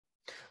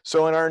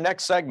So in our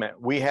next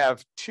segment, we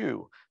have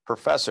two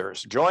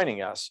professors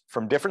joining us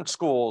from different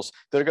schools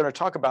that are going to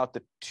talk about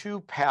the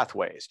two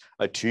pathways,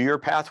 a 2-year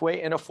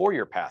pathway and a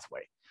 4-year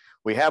pathway.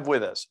 We have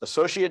with us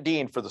Associate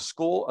Dean for the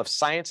School of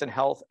Science and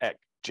Health at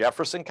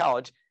Jefferson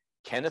College,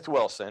 Kenneth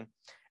Wilson,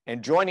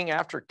 and joining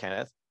after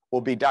Kenneth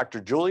will be Dr.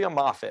 Julia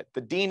Moffitt,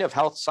 the Dean of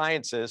Health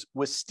Sciences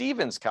with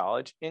Stevens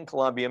College in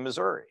Columbia,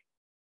 Missouri.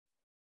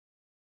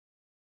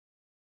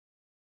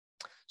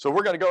 So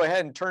we're going to go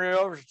ahead and turn it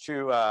over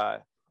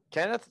to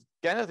Kenneth.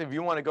 Kenneth, if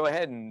you want to go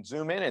ahead and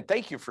zoom in, and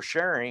thank you for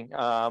sharing,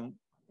 some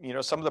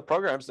of the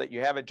programs that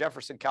you have at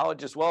Jefferson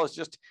College, as well as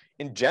just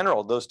in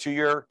general, those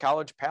 2-year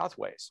college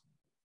pathways.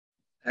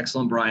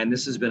 Excellent, Brian.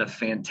 This has been a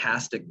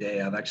fantastic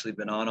day. I've actually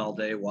been on all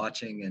day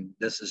watching, and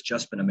this has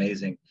just been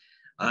amazing.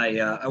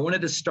 I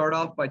wanted to start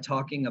off by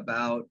talking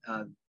about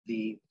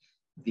the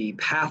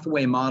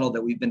pathway model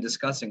that we've been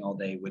discussing all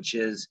day, which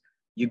is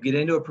you get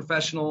into a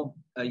profession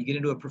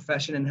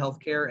in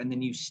healthcare, and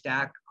then you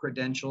stack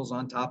credentials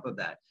on top of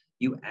that.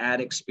 You add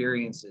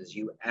experiences,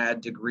 you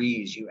add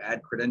degrees, you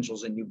add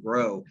credentials, and you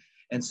grow.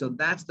 And so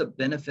that's the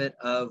benefit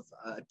of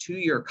a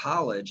 2-year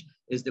college,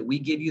 is that we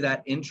give you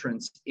that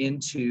entrance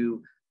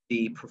into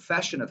the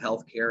profession of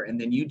healthcare, and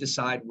then you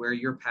decide where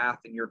your path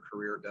and your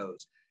career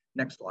goes.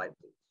 Next slide,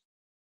 please.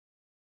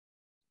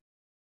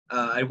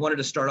 I wanted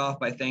to start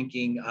off by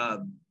thanking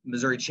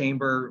Missouri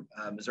Chamber,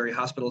 Missouri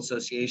Hospital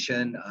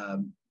Association,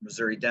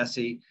 Missouri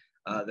DESE.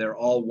 They're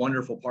all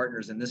wonderful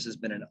partners, and this has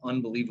been an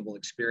unbelievable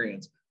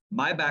experience.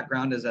 My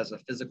background is as a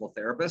physical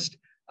therapist.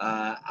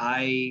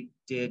 I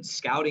did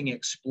Scouting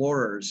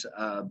Explorers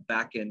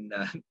back in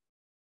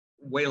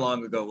way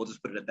long ago, we'll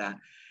just put it at that.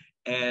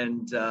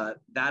 And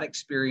that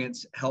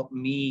experience helped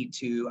me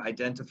to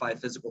identify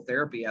physical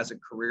therapy as a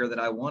career that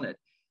I wanted.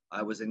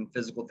 I was in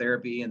physical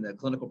therapy in the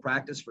clinical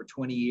practice for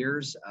 20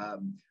 years,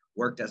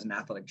 worked as an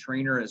athletic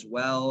trainer as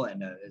well,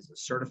 and as a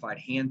certified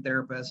hand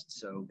therapist,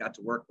 so got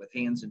to work with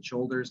hands and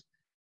shoulders.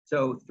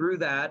 So through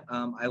that,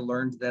 I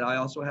learned that I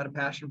also had a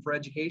passion for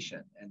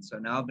education. And so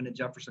now I've been at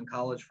Jefferson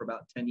College for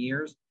about 10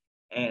 years,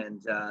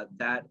 and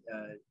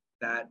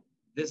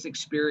this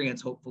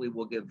experience hopefully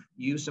will give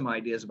you some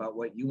ideas about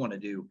what you want to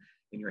do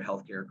in your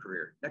healthcare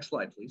career. Next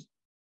slide, please.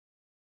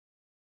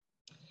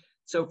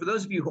 So for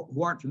those of you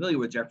who aren't familiar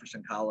with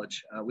Jefferson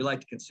College, we like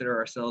to consider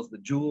ourselves the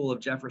jewel of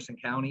Jefferson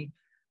County.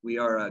 We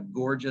are a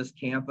gorgeous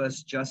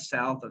campus just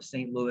south of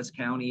St. Louis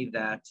County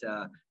that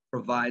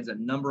provides a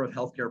number of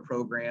healthcare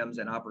programs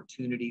and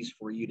opportunities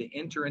for you to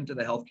enter into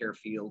the healthcare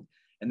field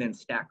and then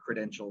stack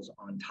credentials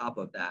on top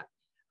of that.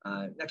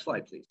 Next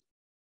slide, please.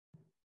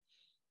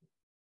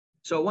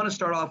 So I want to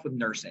start off with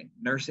nursing.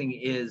 Nursing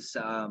is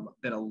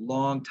been a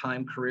long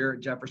time career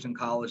at Jefferson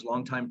College,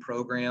 long time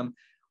program.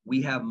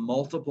 We have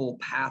multiple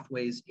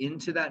pathways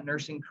into that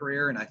nursing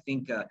career. And I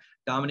think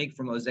Dominique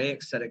from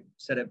Mosaic said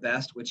it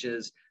best, which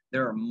is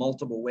there are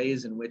multiple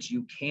ways in which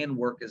you can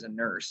work as a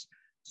nurse.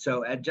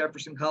 So at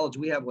Jefferson College,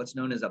 we have what's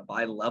known as a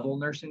bi-level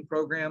nursing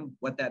program.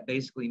 What that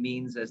basically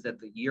means is that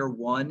the year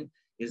 1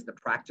 is the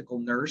practical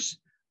nurse.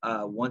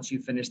 Once you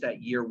finish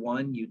that year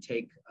 1, you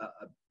take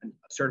a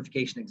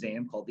certification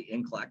exam called the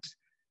NCLEX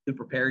to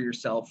prepare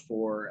yourself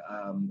for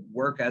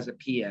work as a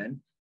PN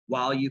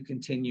while you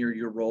continue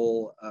your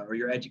role or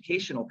your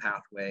educational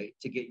pathway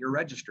to get your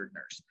registered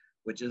nurse,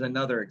 which is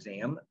another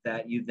exam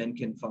that you then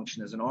can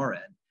function as an RN.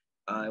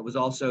 It was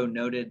also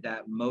noted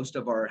that most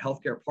of our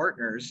healthcare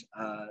partners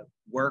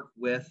work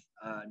with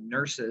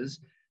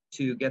nurses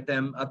to get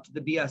them up to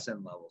the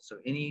BSN level. So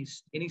any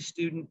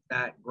student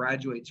that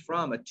graduates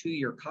from a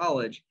 2-year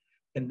college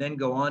can then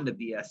go on to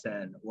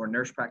BSN or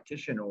nurse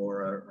practitioner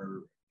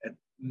or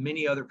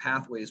many other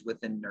pathways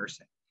within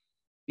nursing.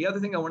 The other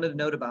thing I wanted to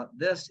note about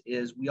this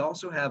is we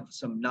also have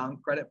some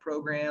non-credit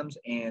programs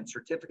and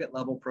certificate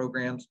level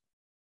programs,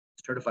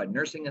 certified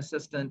nursing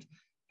assistant,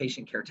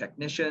 patient care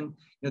technician.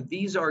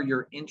 These are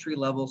your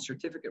entry-level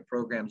certificate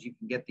programs. You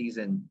can get these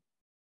in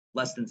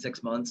less than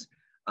 6 months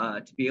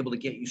to be able to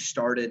get you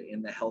started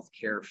in the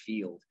healthcare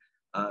field.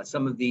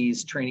 Some of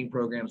these training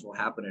programs will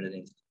happen at an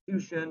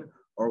institution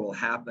or will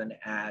happen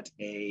at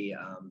the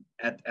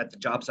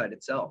job site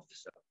itself.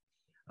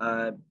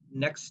 So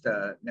next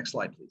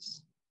slide,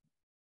 please.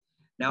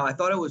 Now, I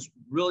thought it was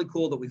really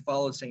cool that we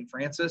followed St.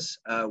 Francis.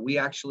 We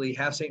actually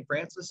have St.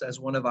 Francis as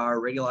one of our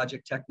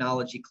radiologic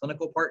technology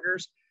clinical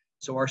partners.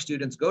 So our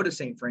students go to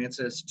St.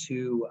 Francis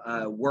to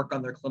work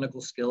on their clinical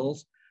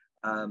skills.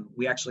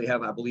 We actually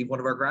have, I believe, one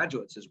of our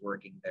graduates is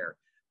working there.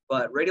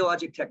 But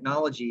radiologic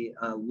technology,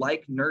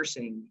 like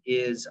nursing,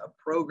 is a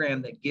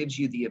program that gives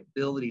you the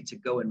ability to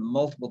go in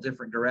multiple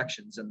different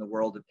directions in the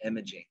world of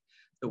imaging.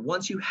 So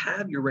once you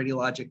have your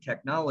radiologic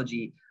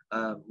technology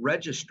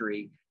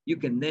registry, you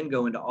can then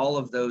go into all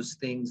of those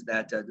things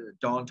that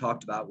Dawn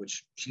talked about,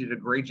 which she did a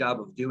great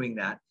job of doing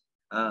that.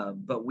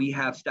 But we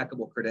have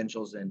stackable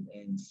credentials in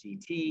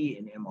CT,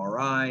 in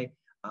MRI,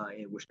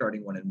 and we're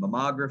starting one in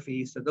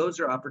mammography. So those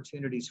are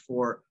opportunities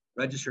for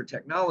registered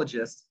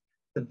technologists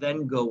to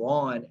then go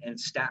on and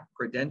stack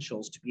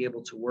credentials to be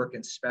able to work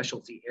in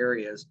specialty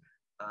areas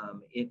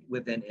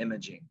within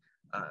imaging.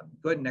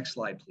 Go ahead, next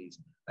slide, please.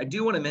 I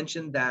do want to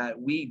mention that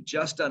we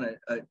just done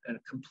a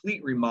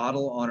complete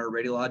remodel on our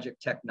radiologic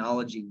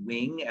technology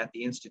wing at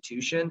the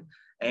institution,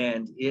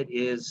 and it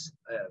is,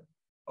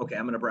 okay,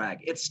 I'm going to brag,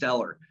 it's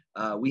stellar.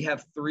 We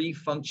have 3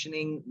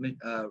 functioning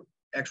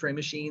X-ray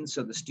machines,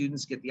 so the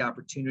students get the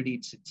opportunity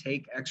to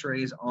take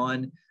X-rays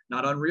on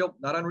not on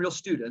real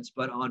students,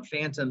 but on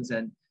phantoms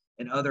and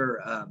other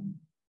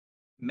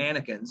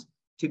mannequins,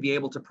 to be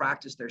able to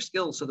practice their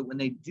skills, so that when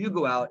they do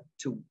go out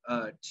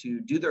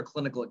to do their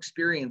clinical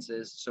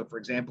experiences, so for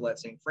example at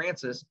St.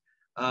 Francis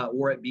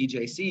or at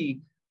BJC,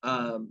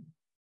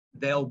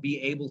 they'll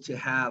be able to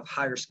have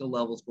higher skill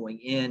levels going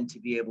in to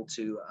be able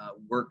to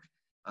work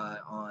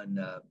on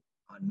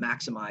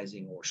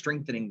maximizing or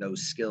strengthening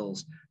those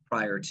skills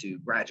prior to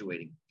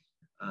graduating.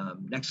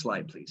 Next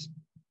slide, please.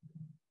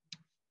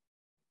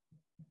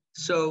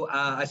 So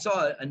I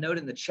saw a note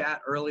in the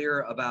chat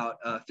earlier about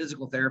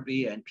physical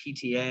therapy and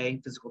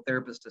PTA, physical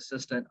therapist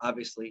assistant,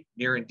 obviously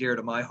near and dear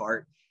to my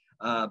heart.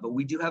 But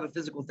we do have a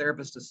physical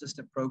therapist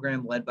assistant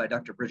program led by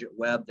Dr. Bridget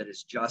Webb that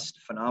is just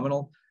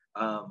phenomenal.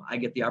 I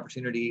get the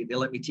opportunity, they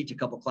let me teach a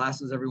couple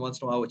classes every once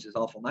in a while, which is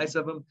awful nice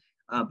of them.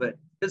 But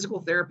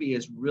physical therapy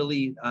is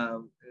really,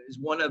 is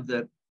one of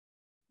the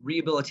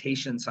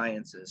rehabilitation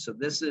sciences. So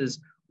this is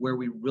where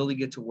we really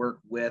get to work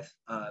with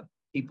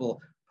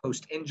people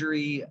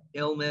post-injury,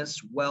 illness,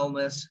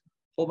 wellness,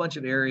 whole bunch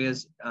of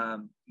areas,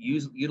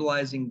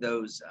 utilizing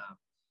those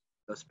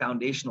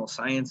foundational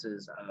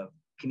sciences of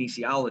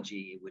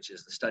kinesiology, which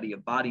is the study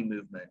of body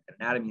movement, and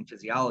anatomy and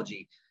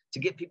physiology, to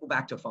get people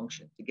back to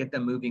function, to get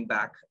them moving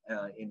back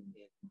in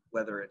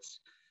whether it's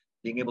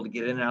being able to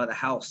get in and out of the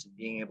house, and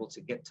being able to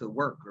get to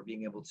work, or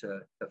being able to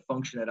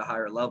function at a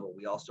higher level.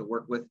 We also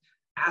work with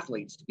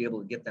athletes to be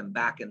able to get them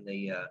back in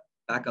the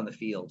back on the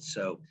field.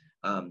 So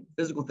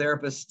physical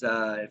therapist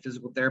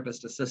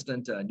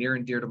assistant, near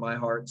and dear to my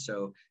heart.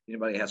 So if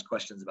anybody has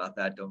questions about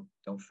that, don't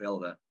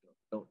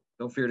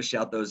fear to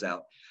shout those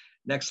out.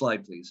 Next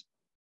slide, please.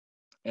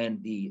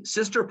 And the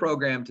sister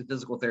program to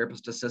physical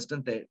therapist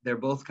assistant, they're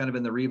both kind of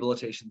in the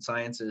rehabilitation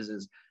sciences,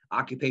 is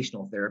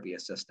occupational therapy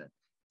assistant.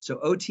 So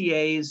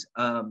OTAs,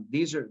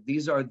 these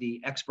are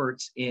the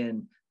experts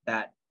in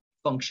that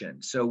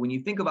function. So when you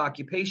think of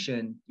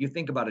occupation, you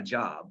think about a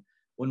job.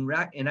 When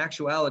in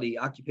actuality,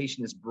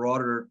 occupation is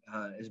broader,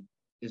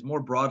 is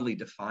more broadly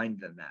defined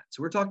than that.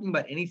 So we're talking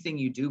about anything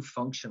you do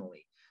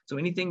functionally. So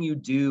anything you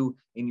do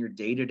in your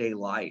day-to-day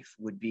life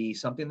would be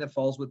something that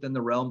falls within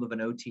the realm of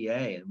an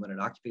OTA and what an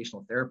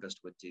occupational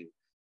therapist would do.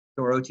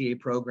 So our OTA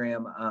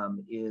program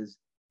is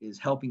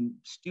helping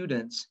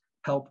students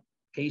help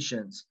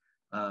patients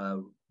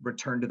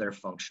return to their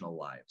functional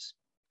lives.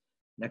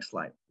 Next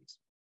slide, please.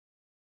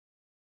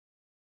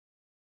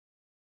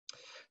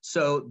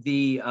 So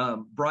the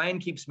Brian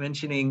keeps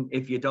mentioning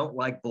if you don't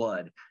like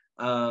blood.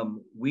 I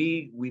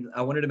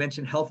wanted to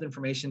mention health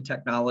information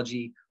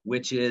technology,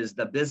 which is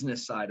the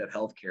business side of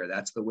healthcare.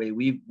 That's the way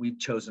we've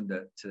chosen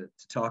to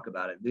talk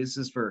about it. This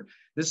is for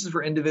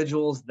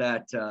individuals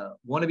that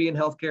want to be in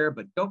healthcare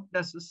but don't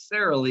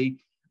necessarily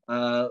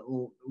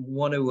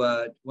want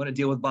to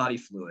deal with body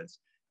fluids.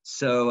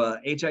 So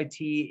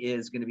HIT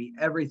is going to be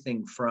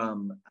everything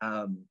from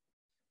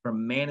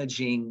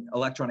managing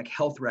electronic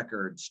health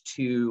records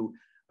to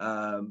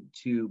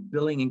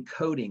billing and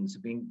coding, so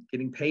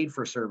getting paid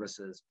for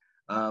services,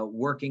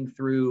 working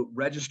through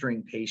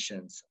registering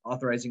patients,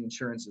 authorizing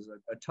insurances,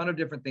 a ton of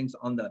different things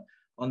on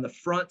the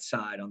front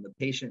side, on the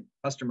patient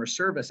customer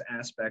service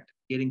aspect,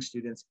 getting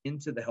students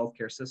into the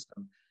healthcare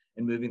system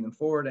and moving them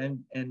forward,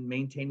 and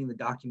maintaining the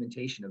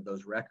documentation of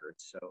those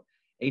records. So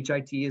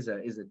HIT is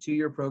a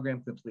 2-year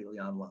program completely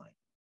online.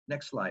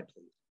 Next slide,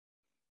 please.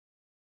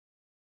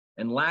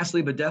 And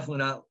lastly, but definitely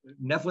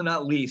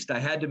not least, I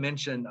had to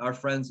mention our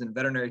friends in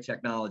veterinary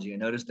technology. I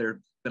noticed there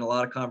have been a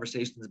lot of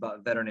conversations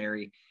about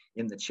veterinary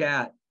in the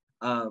chat.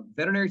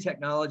 Veterinary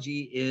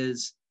technology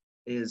is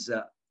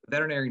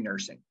veterinary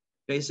nursing.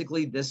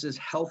 Basically, this is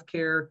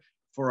healthcare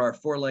for our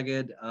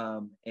four-legged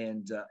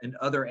and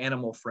other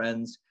animal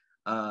friends,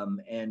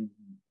 and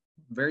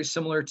very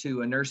similar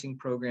to a nursing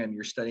program.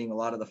 You're studying a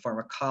lot of the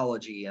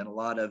pharmacology and a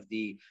lot of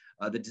the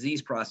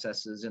disease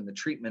processes and the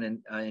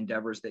treatment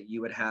endeavors that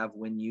you would have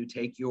when you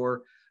take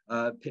your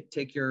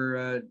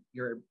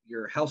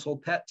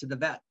household pet to the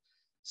vet.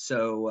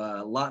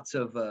 So lots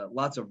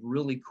of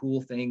really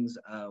cool things.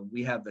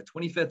 We have the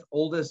 25th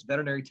oldest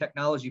veterinary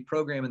technology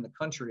program in the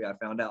country, I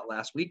found out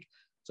last week.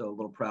 So a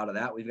little proud of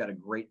that. We've got a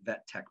great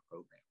vet tech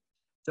program.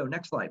 So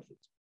next slide, please.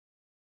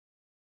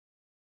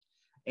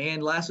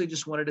 And lastly,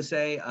 just wanted to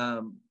say,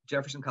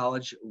 Jefferson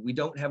College, we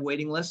don't have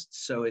waiting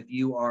lists. So if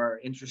you are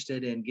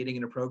interested in getting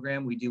in a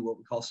program, we do what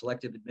we call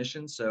selective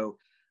admission. So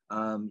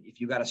if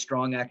you've got a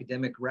strong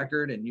academic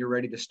record and you're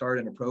ready to start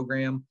in a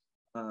program,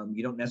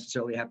 you don't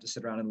necessarily have to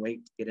sit around and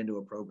wait to get into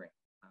a program.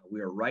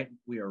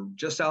 We are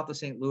just south of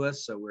St.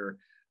 Louis, so we're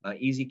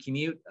easy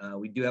commute.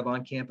 We do have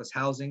on-campus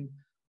housing.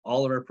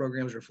 All of our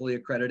programs are fully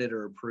accredited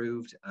or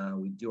approved.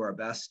 We do our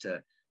best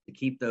to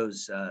keep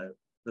those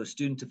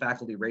student to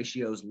faculty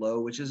ratios low,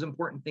 which is an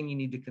important thing you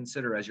need to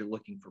consider as you're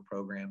looking for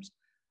programs.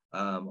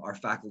 Our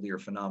faculty are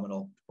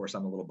phenomenal. Of course,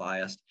 I'm a little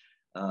biased.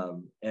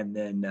 And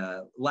then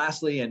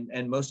lastly,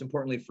 and most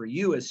importantly for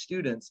you as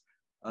students,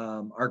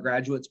 our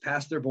graduates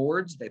pass their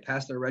boards, they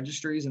pass their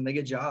registries, and they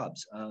get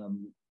jobs.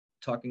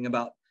 Talking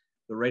about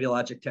the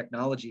radiologic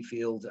technology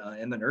field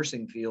and the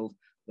nursing field,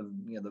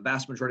 the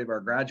vast majority of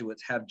our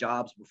graduates have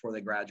jobs before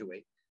they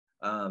graduate.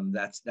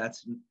 That's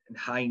in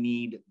high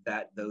need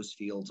that those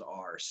fields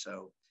are.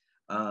 So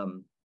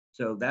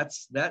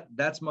that's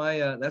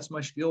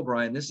my spiel,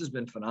 Brian. This has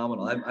been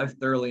phenomenal. I've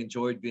thoroughly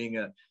enjoyed being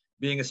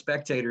a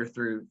spectator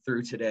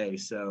through today.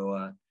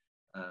 So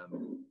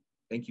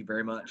thank you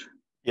very much.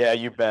 Yeah,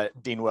 you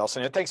bet, Dean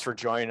Wilson. And thanks for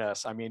joining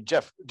us. I mean,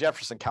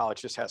 Jefferson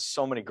College just has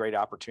so many great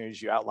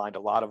opportunities. You outlined a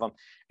lot of them,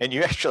 and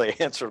you actually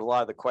answered a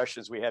lot of the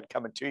questions we had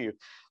coming to you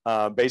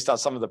based on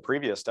some of the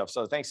previous stuff.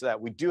 So thanks for that.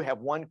 We do have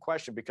one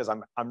question, because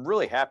I'm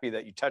really happy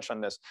that you touched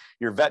on this,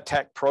 your vet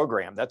tech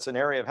program. That's an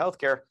area of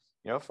healthcare,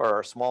 for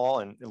our small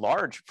and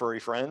large furry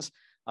friends.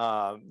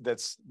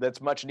 That's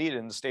much needed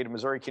in the state of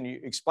Missouri. Can you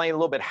explain a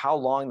little bit how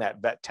long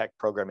that vet tech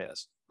program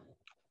is?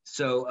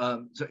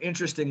 So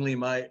interestingly,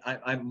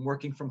 I'm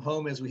working from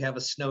home as we have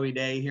a snowy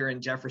day here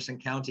in Jefferson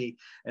County,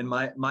 and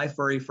my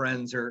furry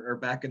friends are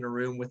back in the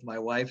room with my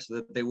wife so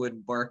that they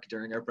wouldn't bark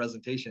during our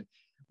presentation.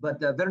 But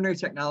the veterinary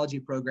technology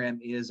program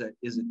is a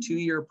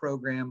 2-year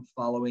program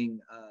following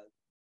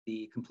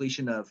the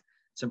completion of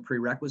some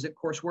prerequisite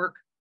coursework.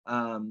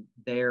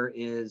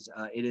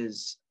 It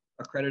is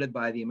accredited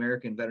by the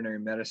American Veterinary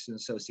Medicine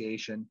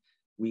Association.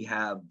 We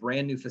have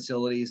brand new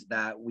facilities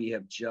that we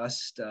have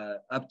just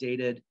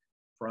updated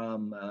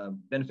from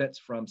benefits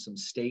from some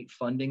state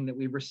funding that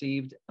we've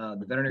received.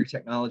 The veterinary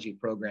technology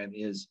program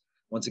is,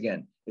 once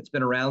again, it's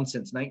been around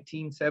since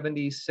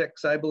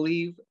 1976, I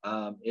believe.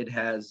 It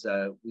has,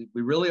 we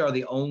really are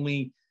the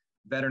only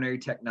veterinary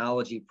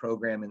technology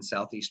program in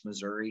Southeast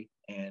Missouri,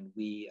 and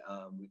we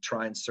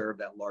try and serve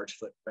that large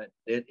footprint.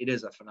 It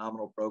is a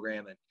phenomenal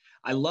program, and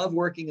I love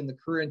working in the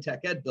career and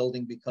tech ed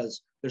building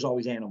because there's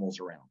always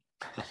animals around.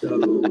 So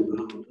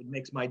it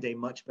makes my day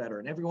much better.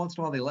 And every once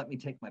in a while, they let me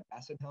take my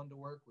Basset Hound to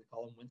work. We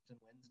call them Winston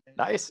Wednesday.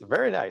 Nice,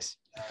 very nice.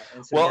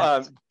 So,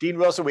 well, Dean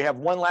Wilson, we have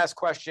one last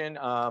question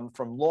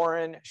from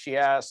Lauren. She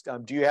asked,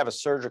 do you have a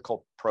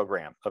surgical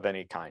program of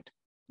any kind?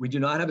 We do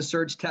not have a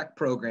surge tech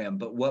program,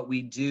 but what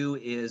we do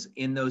is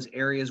in those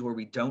areas where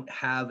we don't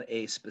have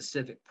a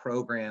specific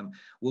program,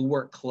 we'll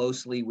work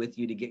closely with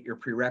you to get your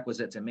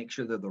prerequisites and make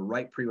sure they're the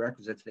right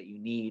prerequisites that you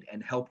need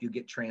and help you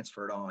get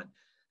transferred on.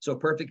 So a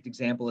perfect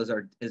example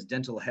is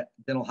dental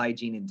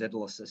hygiene and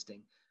dental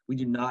assisting. We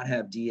do not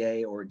have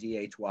DA or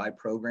DHY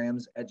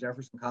programs at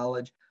Jefferson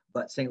College,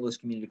 but St. Louis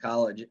Community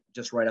College,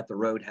 just right up the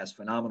road, has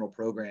phenomenal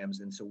programs.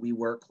 And so we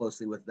work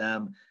closely with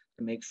them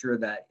to make sure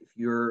that if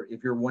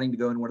you're wanting to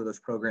go in one of those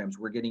programs,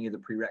 we're getting you the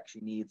prereqs you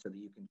need so that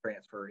you can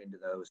transfer into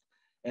those.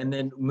 And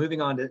then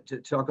moving on to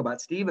talk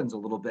about Stevens a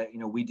little bit,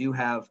 we do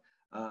have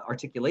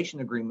articulation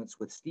agreements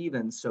with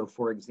Stevens. So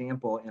for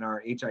example, in our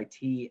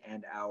HIT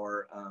and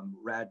our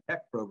RAD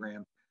Tech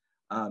program,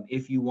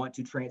 if you want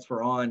to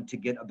transfer on to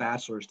get a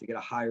bachelor's, to get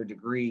a higher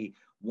degree,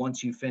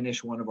 once you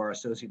finish one of our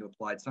Associate of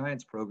Applied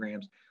Science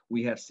programs,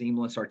 we have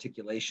seamless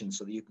articulation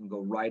so that you can go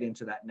right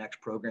into that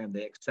next program.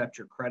 They accept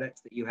your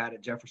credits that you had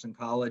at Jefferson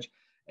College,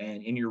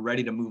 and you're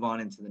ready to move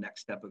on into the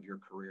next step of your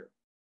career.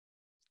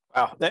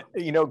 Wow.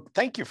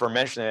 Thank you for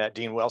mentioning that,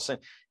 Dean Wilson.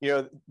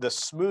 The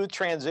smooth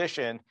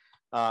transition,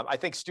 I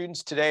think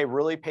students today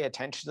really pay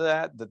attention to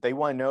that they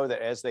want to know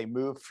that as they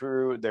move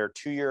through their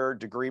 2-year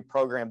degree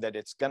program, that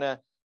it's going to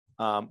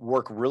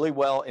work really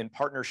well in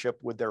partnership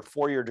with their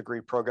 4-year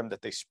degree program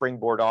that they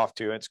springboard off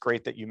to. And it's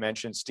great that you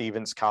mentioned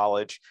Stevens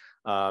College.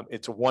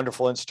 It's a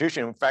wonderful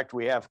institution. In fact,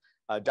 we have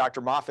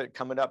Dr. Moffitt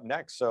coming up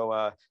next.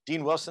 So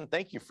Dean Wilson,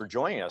 thank you for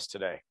joining us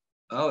today.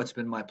 Oh, it's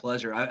been my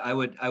pleasure. I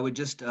would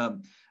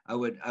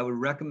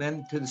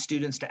recommend to the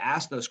students to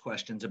ask those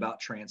questions about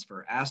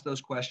transfer, ask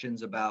those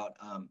questions about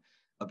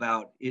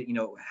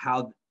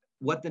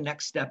what the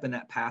next step in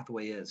that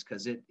pathway is,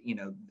 because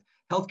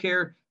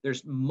healthcare,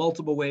 there's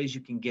multiple ways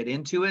you can get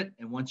into it.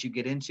 And once you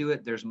get into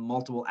it, there's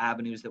multiple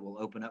avenues that will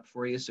open up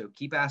for you. So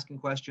keep asking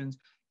questions,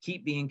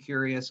 keep being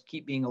curious,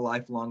 keep being a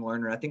lifelong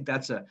learner. I think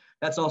that's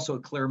also a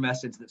clear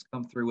message that's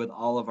come through with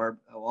all of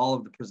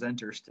the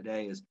presenters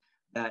today, is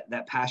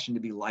that passion to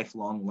be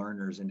lifelong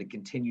learners and to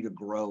continue to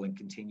grow and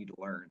continue to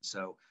learn.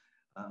 So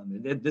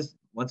this,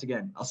 once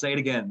again, I'll say it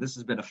again, this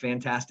has been a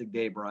fantastic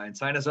day, Brian.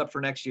 Sign us up for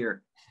next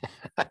year.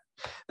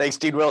 Thanks,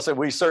 Dean Wilson.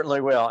 We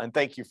certainly will. And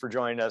thank you for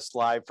joining us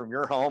live from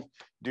your home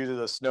due to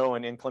the snow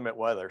and inclement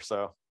weather.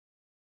 So,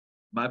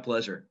 my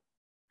pleasure.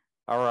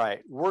 All right.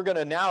 We're going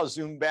to now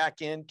zoom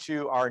back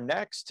into our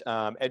next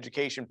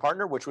education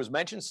partner, which was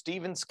mentioned,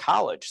 Stevens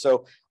College.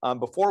 So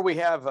before we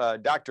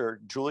have Dr.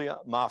 Julia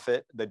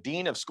Moffitt, the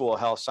Dean of School of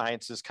Health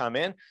Sciences, come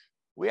in,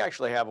 we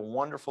actually have a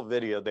wonderful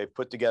video they've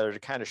put together to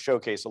kind of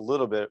showcase a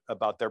little bit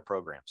about their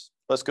programs.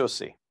 Let's go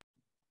see.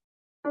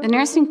 The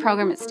nursing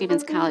program at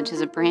Stephens College is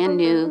a brand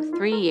new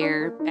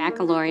 3-year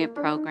baccalaureate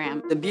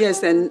program. The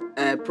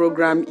BSN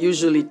program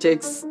usually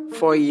takes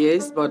 4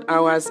 years, but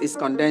ours is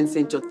condensed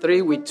into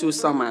 3 with 2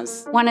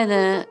 summers. One of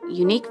the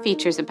unique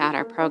features about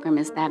our program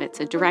is that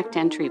it's a direct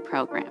entry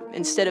program.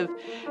 Instead of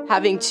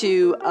having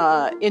to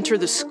enter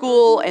the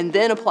school and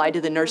then apply to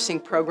the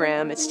nursing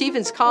program at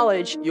Stephens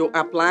College, you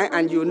apply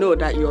and you know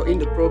that you're in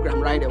the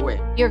program right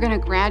away. You're going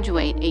to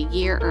graduate a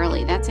year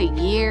early. That's a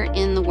year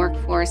in the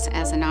workforce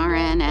as an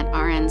RN at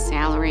RN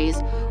salaries,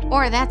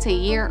 or that's a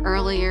year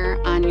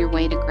earlier on your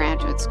way to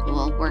graduate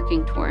school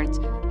working towards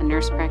a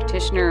nurse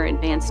practitioner or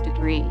advanced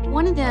degree.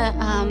 One of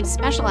the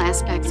special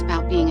aspects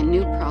about being a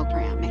new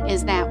program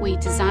is that we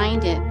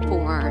designed it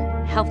for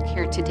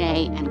healthcare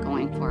today and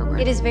going forward.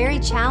 It is very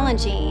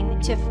challenging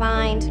to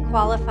find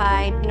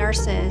qualified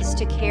nurses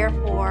to care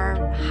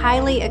for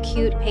highly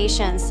acute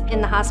patients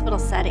in the hospital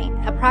setting.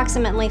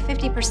 Approximately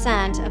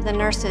 50% of the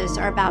nurses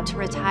are about to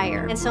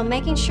retire. And so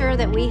making sure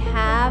that we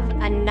have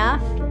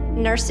enough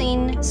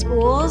nursing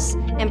schools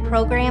and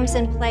programs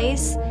in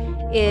place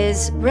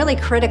is really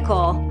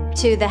critical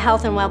to the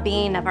health and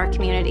well-being of our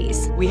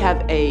communities. we have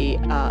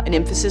an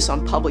emphasis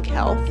on public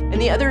health, and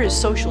the other is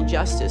social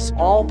justice.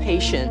 All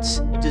patients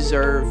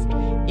deserve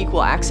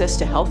equal access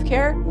to health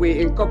care. We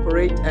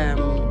incorporate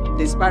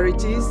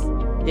disparities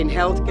in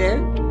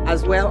healthcare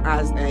as well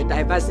as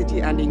diversity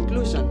and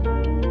inclusion.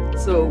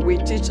 So we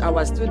teach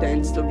our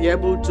students to be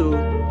able to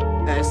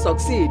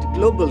succeed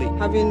globally.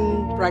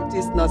 Having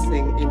practiced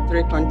nursing in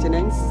 3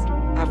 continents,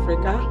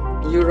 Africa,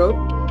 Europe,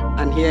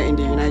 and here in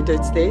the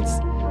United States,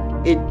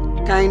 it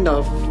kind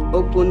of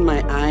opened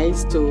my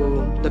eyes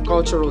to the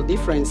cultural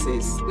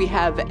differences. We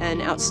have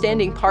an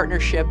outstanding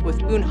partnership with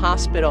Boone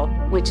Hospital,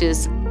 which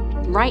is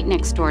right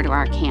next door to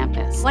our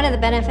campus. One of the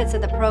benefits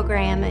of the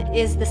program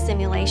is the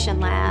simulation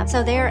lab.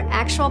 So they're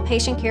actual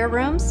patient care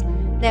rooms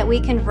that we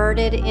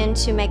converted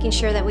into making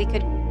sure that we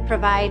could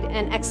provide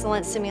an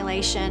excellent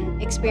simulation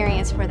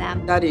experience for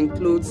them. That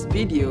includes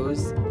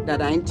videos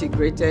that are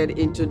integrated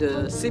into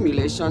the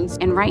simulations.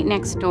 And right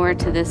next door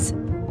to this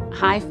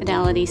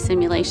high-fidelity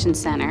simulation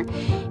center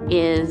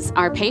is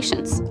our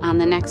patients on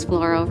the next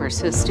floor over.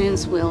 So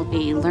students will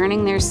be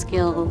learning their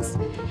skills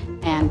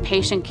and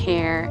patient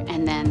care,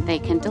 and then they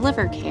can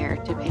deliver care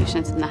to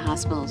patients in the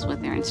hospitals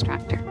with their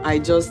instructor. I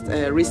just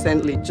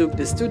recently took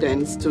the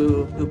students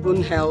to the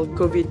Boone Health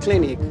COVID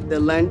clinic. They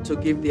learned to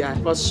give their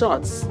first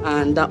shots,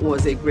 and that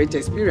was a great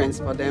experience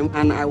for them.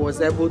 And I was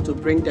able to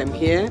bring them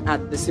here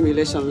at the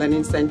Simulation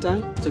Learning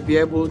Center to be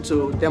able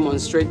to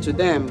demonstrate to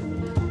them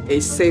a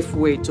safe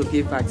way to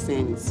give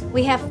vaccines.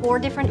 We have 4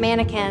 different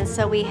mannequins.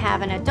 So we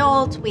have an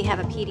adult, we have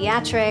a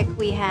pediatric,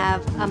 we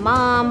have a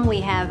mom,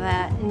 we have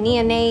a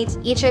neonate.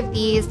 Each of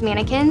these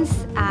mannequins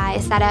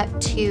is set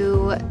up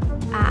to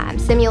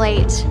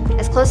simulate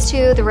as close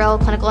to the real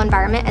clinical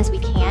environment as we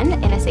can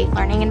in a safe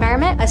learning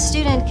environment. A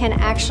student can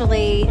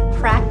actually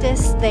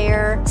practice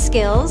their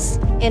skills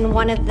in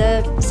one of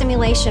the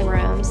simulation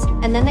rooms,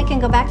 and then they can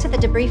go back to the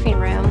debriefing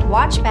room,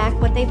 watch back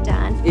what they've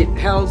done. It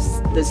helps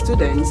the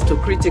students to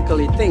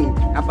critically think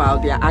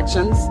about their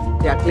actions,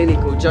 their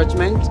clinical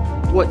judgment,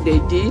 what they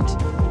did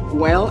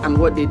well and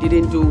what they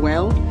didn't do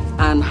well,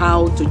 and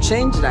how to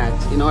change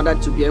that in order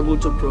to be able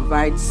to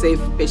provide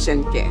safe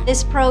patient care.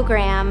 This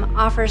program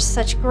offers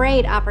such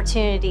great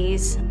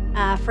opportunities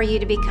for you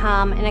to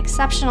become an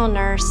exceptional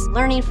nurse,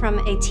 learning from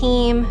a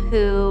team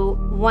who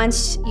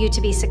wants you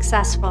to be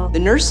successful. The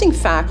nursing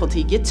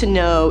faculty get to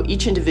know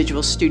each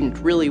individual student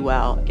really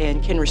well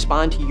and can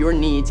respond to your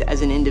needs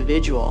as an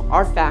individual.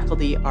 Our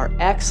faculty are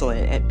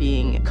excellent at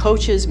being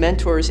coaches,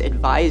 mentors,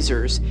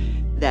 advisors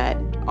that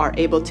are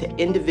able to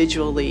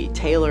individually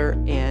tailor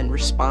and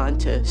respond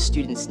to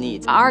students'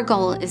 needs. Our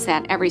goal is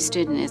that every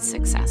student is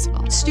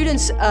successful.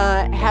 Students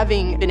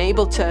having been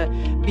able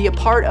to be a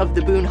part of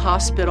the Boone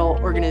Hospital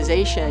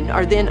organization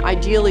are then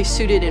ideally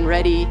suited and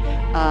ready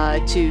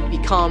to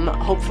become,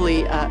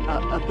 hopefully,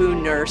 a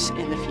Boone nurse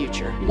in the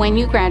future. When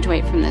you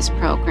graduate from this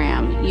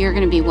program, you're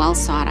going to be well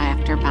sought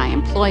after by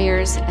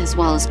employers as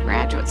well as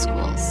graduate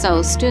schools.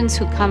 So students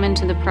who come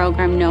into the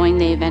program knowing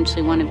they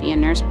eventually want to be a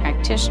nurse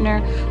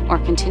practitioner or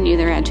continue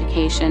their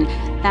education,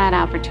 that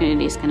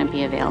opportunity is going to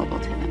be available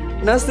to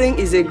them. Nursing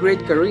is a great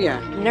career.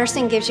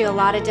 Nursing gives you a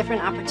lot of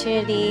different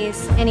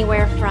opportunities,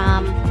 anywhere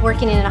from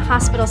working in a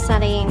hospital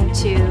setting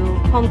to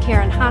home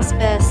care and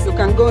hospice. You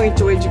can go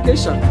into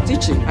education,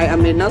 teaching. I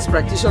am a nurse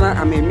practitioner,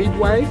 I'm a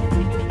midwife,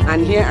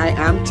 and here I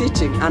am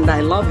teaching, and I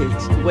love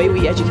it. The way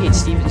we educate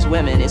Stephens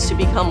women is to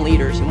become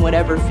leaders in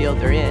whatever field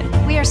they're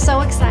in. We are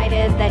so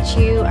excited that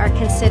you are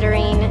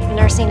considering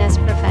nursing as a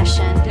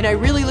profession. And I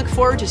really look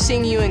forward to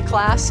seeing you in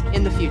class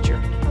in the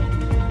future.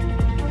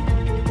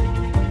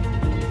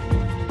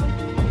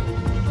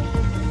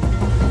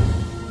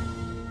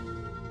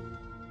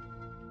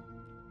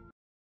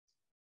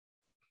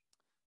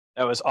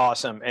 That was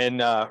awesome.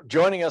 And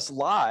joining us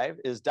live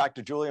is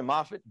Dr. Julia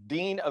Moffitt,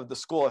 Dean of the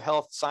School of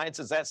Health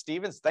Sciences at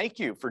Stephens. Thank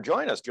you for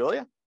joining us,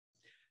 Julia.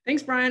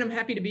 Thanks, Brian. I'm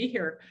happy to be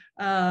here.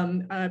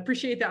 I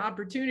appreciate the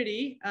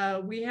opportunity.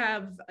 We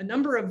have a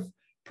number of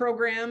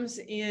programs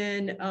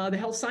in the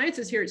health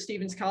sciences here at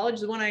Stevens College.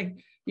 The one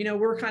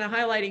we're kind of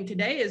highlighting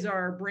today is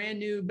our brand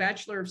new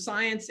Bachelor of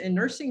Science in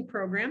Nursing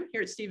program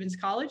here at Stevens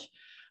College.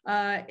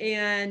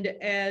 And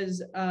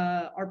as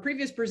our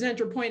previous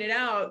presenter pointed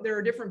out, there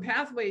are different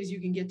pathways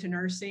you can get to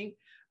nursing.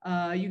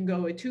 You can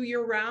go a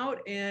 2-year route,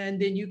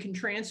 and then you can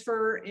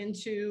transfer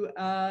into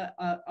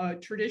a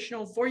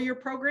traditional 4-year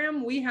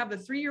program. We have a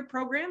 3-year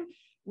program,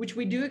 which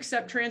we do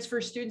accept transfer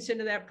students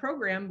into that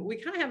program, but we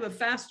kind of have a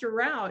faster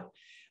route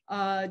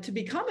to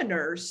become a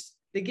nurse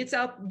that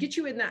gets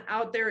you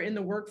out there in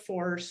the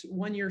workforce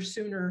 1 year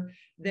sooner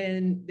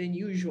than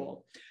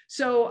usual.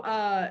 So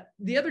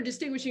the other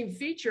distinguishing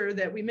feature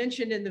that we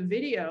mentioned in the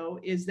video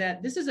is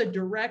that this is a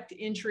direct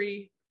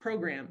entry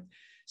program.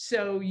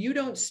 So you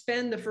don't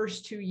spend the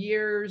first 2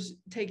 years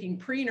taking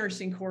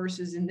pre-nursing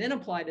courses and then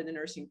apply to the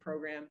nursing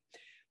program.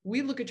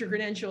 We look at your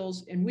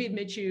credentials and we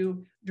admit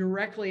you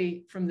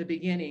directly from the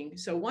beginning.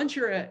 So once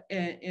you're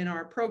in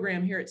our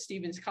program here at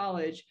Stevens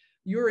College,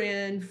 you're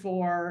in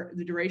for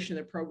the duration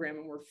of the program,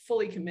 and we're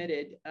fully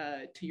committed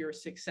to your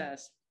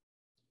success.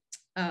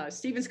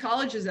 Stevens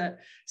College is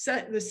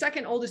the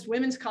second oldest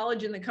women's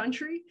college in the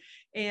country.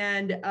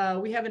 And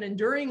we have an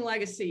enduring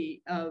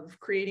legacy of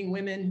creating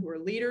women who are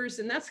leaders.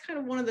 And that's kind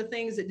of one of the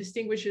things that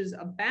distinguishes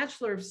a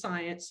Bachelor of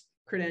Science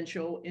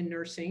credential in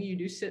nursing. You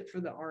do sit for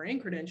the RN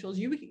credentials.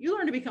 You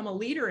learn to become a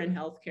leader in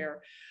healthcare.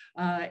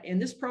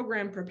 And this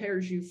program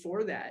prepares you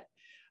for that.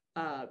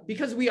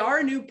 Because we are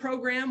a new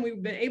program,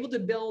 we've been able to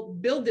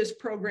build this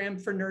program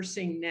for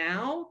nursing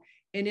now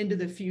and into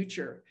the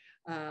future.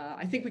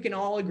 I think we can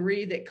all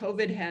agree that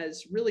COVID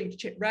has really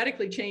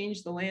radically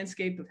changed the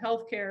landscape of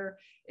healthcare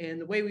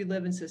and the way we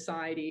live in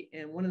society.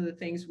 And one of the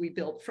things we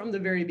built from the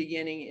very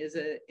beginning is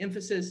an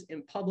emphasis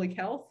in public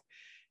health,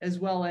 as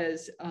well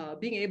as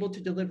being able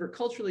to deliver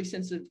culturally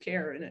sensitive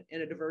care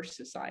in a diverse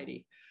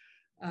society.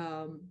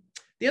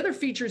 The other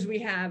features we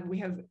have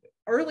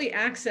early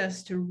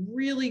access to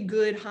really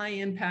good high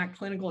impact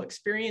clinical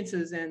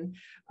experiences, and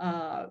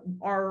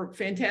our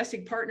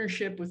fantastic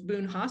partnership with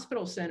Boone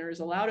Hospital Centers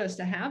allowed us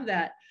to have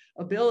that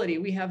ability.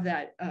 We have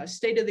that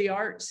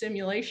state-of-the-art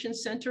simulation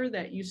center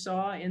that you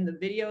saw in the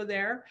video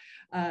there.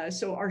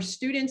 So our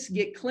students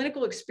get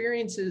clinical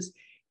experiences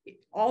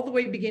all the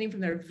way beginning from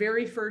their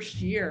very first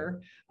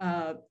year,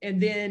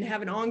 and then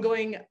have an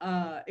ongoing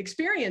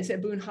experience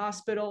at Boone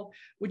Hospital,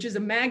 which is a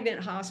magnet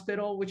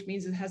hospital, which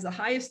means it has the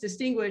highest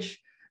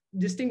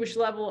distinguished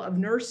level of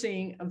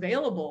nursing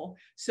available.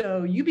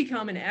 So you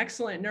become an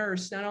excellent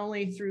nurse, not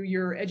only through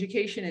your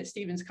education at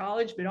Stevens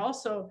College, but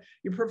also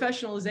your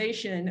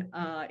professionalization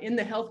in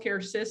the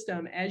healthcare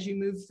system as you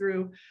move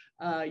through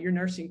your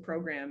nursing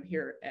program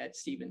here at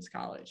Stevens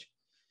College.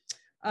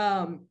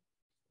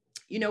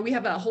 We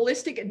have a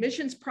holistic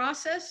admissions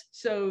process.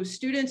 So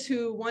students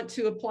who want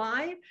to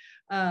apply,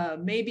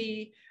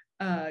 maybe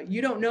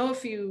you don't know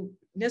if you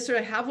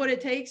necessarily have what it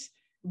takes,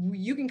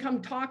 you can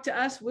come talk to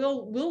us.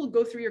 We'll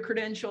go through your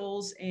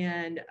credentials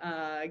and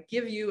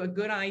give you a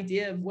good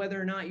idea of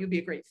whether or not you'll be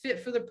a great fit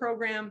for the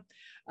program.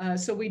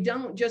 So we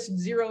don't just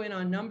zero in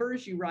on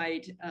numbers. You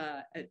write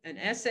an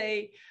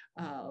essay.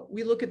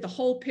 We look at the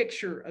whole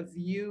picture of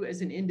you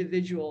as an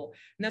individual.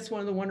 And that's one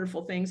of the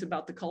wonderful things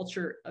about the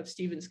culture of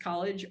Stevens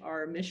College.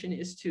 Our mission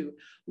is to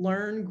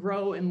learn,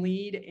 grow, and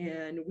lead.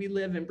 And we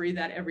live and breathe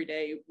that every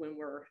day when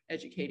we're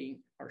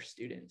educating our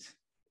students.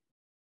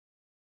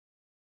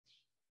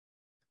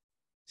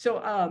 So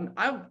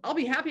I'll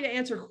be happy to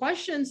answer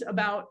questions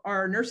about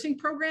our nursing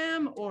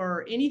program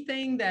or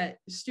anything that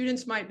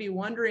students might be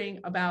wondering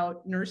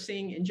about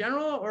nursing in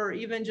general, or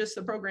even just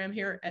the program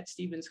here at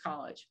Stevens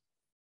College.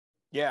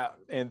 Yeah,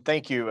 and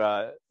thank you,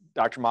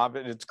 Dr.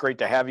 Moffitt. It's great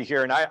to have you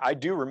here. And I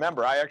do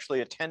remember, I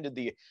actually attended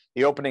the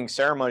opening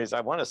ceremonies.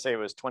 I want to say it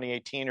was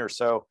 2018 or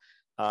so,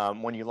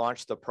 when you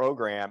launched the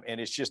program.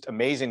 And it's just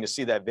amazing to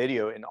see that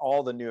video and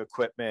all the new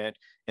equipment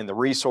and the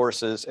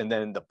resources, and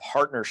then the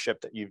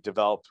partnership that you've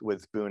developed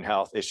with Boone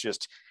Health.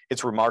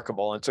 It's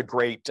remarkable. It's a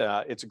great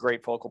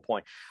focal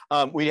point.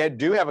 We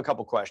do have a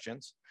couple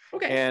questions.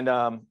 Okay. And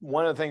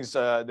one of the things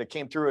that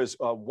came through is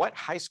what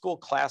high school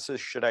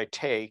classes should I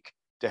take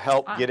to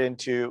help get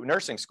into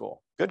nursing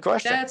school? Good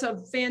question. That's a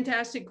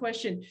fantastic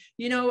question.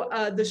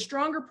 The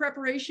stronger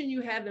preparation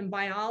you have in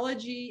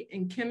biology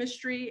and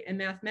chemistry and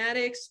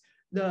mathematics,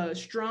 the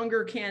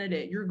stronger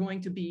candidate you're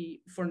going to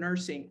be for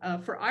nursing.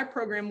 For our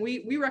program,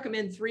 we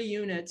recommend 3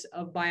 units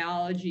of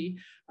biology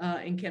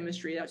and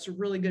chemistry. That's a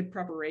really good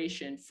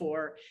preparation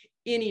for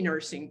any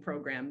nursing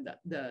program.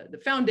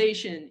 The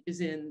foundation is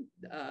in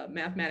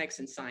mathematics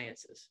and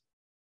sciences.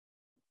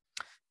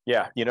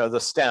 Yeah, the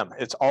STEM,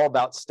 it's all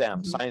about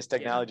STEM, science,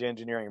 technology,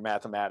 engineering,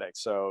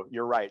 mathematics. So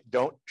you're right.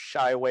 Don't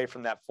shy away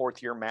from that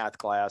 4th year math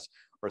class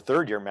or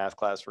 3rd year math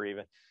class for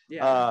even.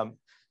 Yeah.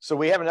 So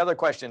we have another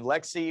question.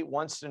 Lexi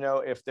wants to know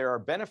if there are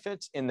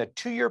benefits in the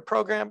 2-year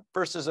program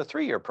versus a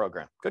 3-year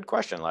program. Good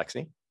question,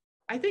 Lexi.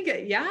 I think,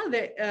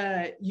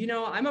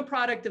 I'm a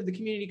product of the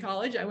community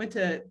college. I went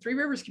to Three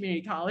Rivers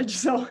Community College.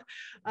 So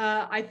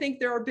I think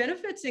there are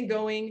benefits in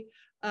going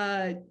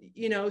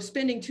you know,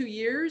 spending 2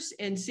 years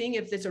and seeing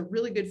if it's a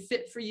really good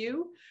fit for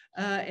you,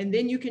 and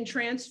then you can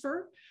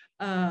transfer.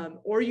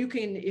 Or you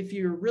can, if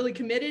you're really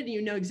committed and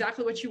you know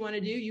exactly what you want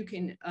to do, you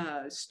can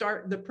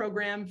start the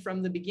program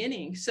from the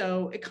beginning.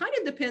 So it kind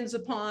of depends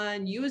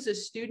upon you as a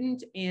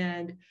student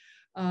and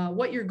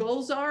what your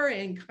goals are.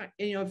 And,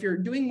 you know, if you're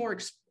doing more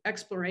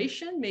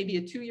exploration, maybe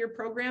a 2-year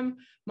program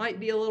might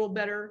be a little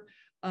better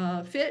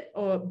fit.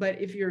 But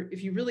if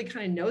you really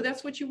kind of know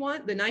that's what you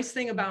want, the nice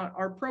thing about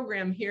our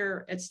program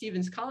here at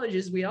Stephens College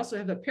is we also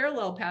have a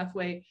parallel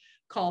pathway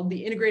called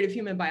the Integrative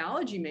Human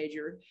Biology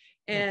major.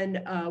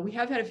 And we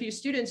have had a few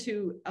students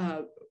who,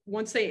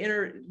 once they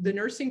enter the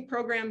nursing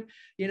program,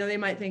 you know, they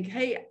might think,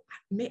 hey,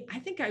 I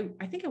think I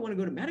want to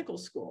go to medical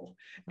school,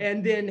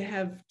 and then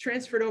have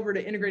transferred over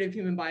to Integrative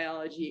Human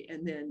Biology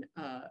and then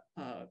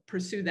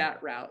pursue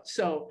that route.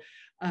 So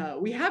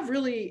we have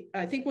really,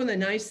 I think one of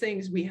the nice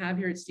things we have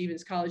here at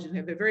Stephens College is we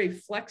have a very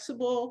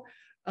flexible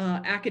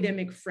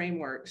academic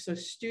framework. So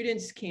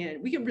students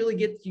we can really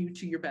get you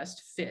to your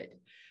best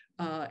fit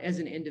as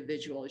an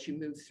individual as you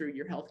move through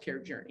your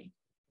healthcare journey.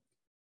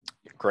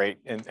 Great,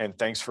 and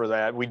thanks for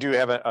that. We do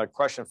have a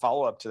question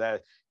follow-up to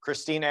that.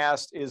 Christine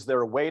asked, is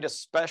there a way to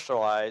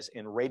specialize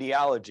in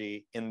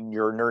radiology in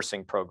your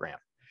nursing program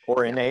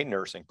or in a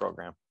nursing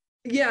program?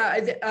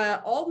 Yeah,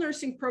 all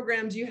nursing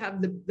programs, you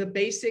have the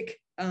basic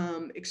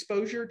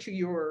exposure to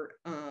your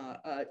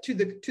to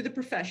the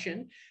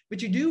profession,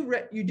 but you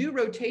do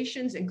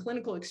rotations and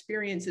clinical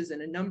experiences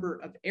in a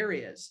number of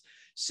areas.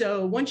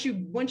 So once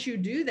you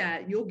do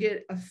that, you'll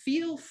get a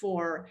feel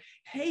for,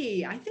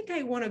 hey, I think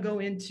I want to go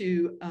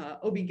into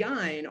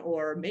OB-GYN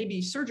or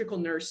maybe surgical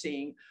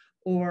nursing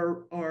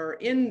or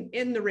in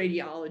the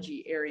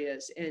radiology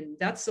areas. And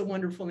that's the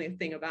wonderful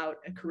thing about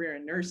a career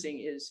in nursing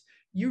is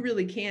you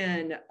really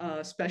can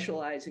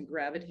specialize and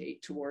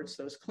gravitate towards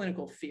those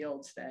clinical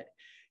fields that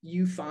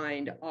you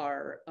find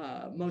are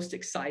most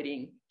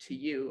exciting to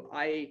you.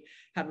 I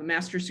have a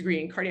master's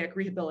degree in cardiac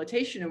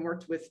rehabilitation and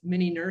worked with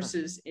many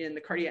nurses in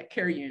the cardiac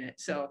care unit.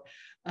 So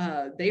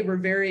they were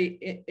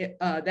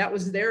that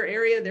was their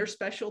area, their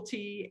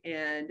specialty,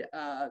 and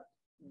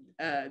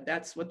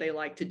that's what they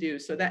like to do.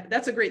 So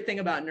that's a great thing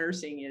about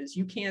nursing is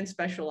you can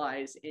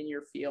specialize in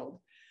your field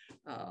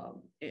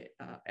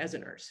as a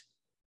nurse.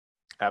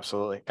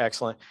 Absolutely.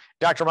 Excellent.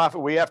 Dr. Moffitt,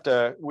 we have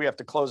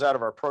to close out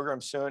of our program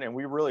soon, and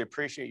we really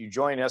appreciate you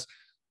joining us.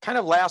 Kind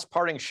of last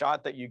parting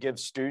shot that you give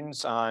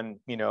students on,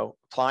 you know,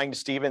 applying to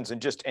Stephens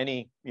and just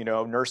any, you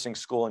know, nursing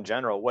school in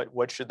general.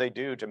 What should they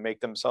do to make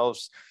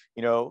themselves,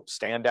 you know,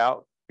 stand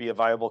out, be a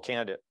viable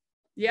candidate?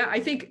 Yeah, I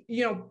think,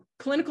 you know,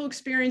 clinical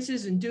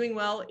experiences and doing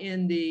well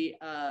in the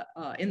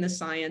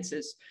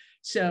sciences.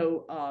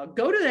 So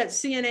go to that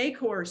CNA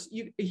course.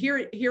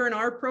 Here in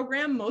our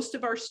program, most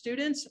of our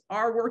students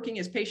are working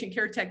as patient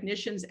care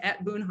technicians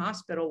at Boone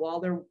Hospital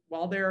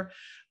while they're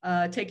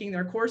taking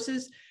their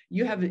courses.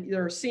 There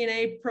are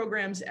CNA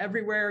programs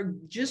everywhere.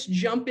 Just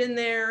jump in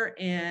there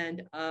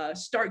and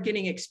start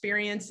getting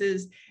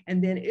experiences,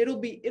 and then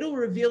it'll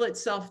reveal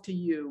itself to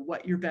you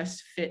what your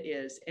best fit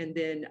is, and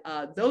then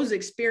those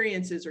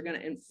experiences are going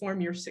to inform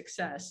your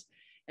success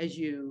as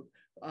you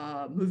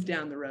move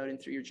down the road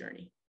and through your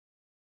journey.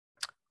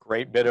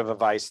 Great bit of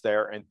advice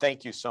there. And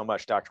thank you so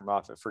much, Dr.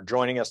 Moffitt, for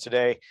joining us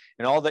today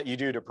and all that you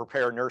do to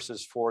prepare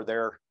nurses for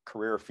their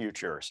career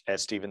futures at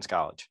Stephens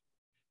College.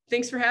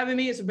 Thanks for having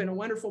me. It's been a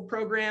wonderful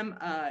program.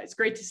 It's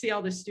great to see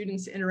all the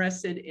students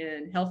interested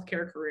in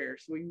healthcare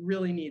careers. We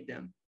really need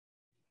them.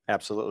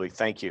 Absolutely.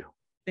 Thank you.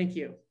 Thank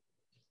you.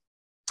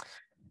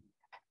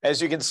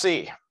 As you can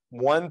see,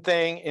 one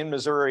thing in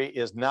Missouri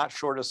is not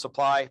short of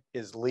supply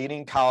is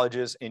leading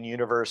colleges and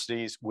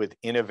universities with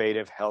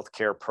innovative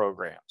healthcare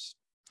programs.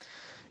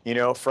 You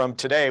know, from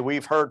today,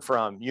 we've heard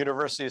from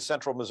University of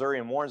Central Missouri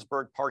in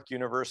Warrensburg, Park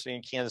University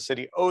in Kansas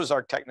City,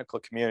 Ozark Technical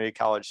Community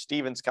College,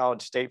 Stephens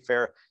College, State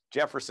Fair,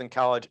 Jefferson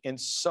College, and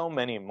so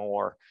many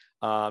more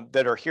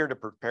that are here to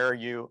prepare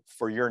you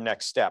for your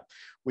next step.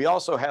 We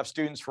also have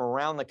students from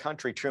around the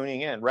country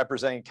tuning in,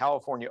 representing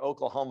California,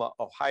 Oklahoma,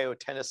 Ohio,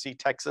 Tennessee,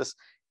 Texas,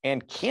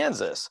 and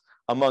Kansas,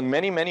 among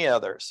many, many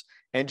others.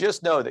 And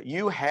just know that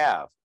you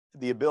have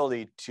the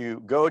ability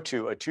to go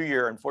to a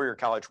 2-year and 4-year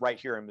college right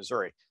here in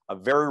Missouri, a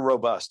very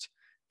robust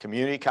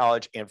community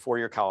college and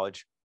 4-year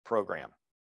college program.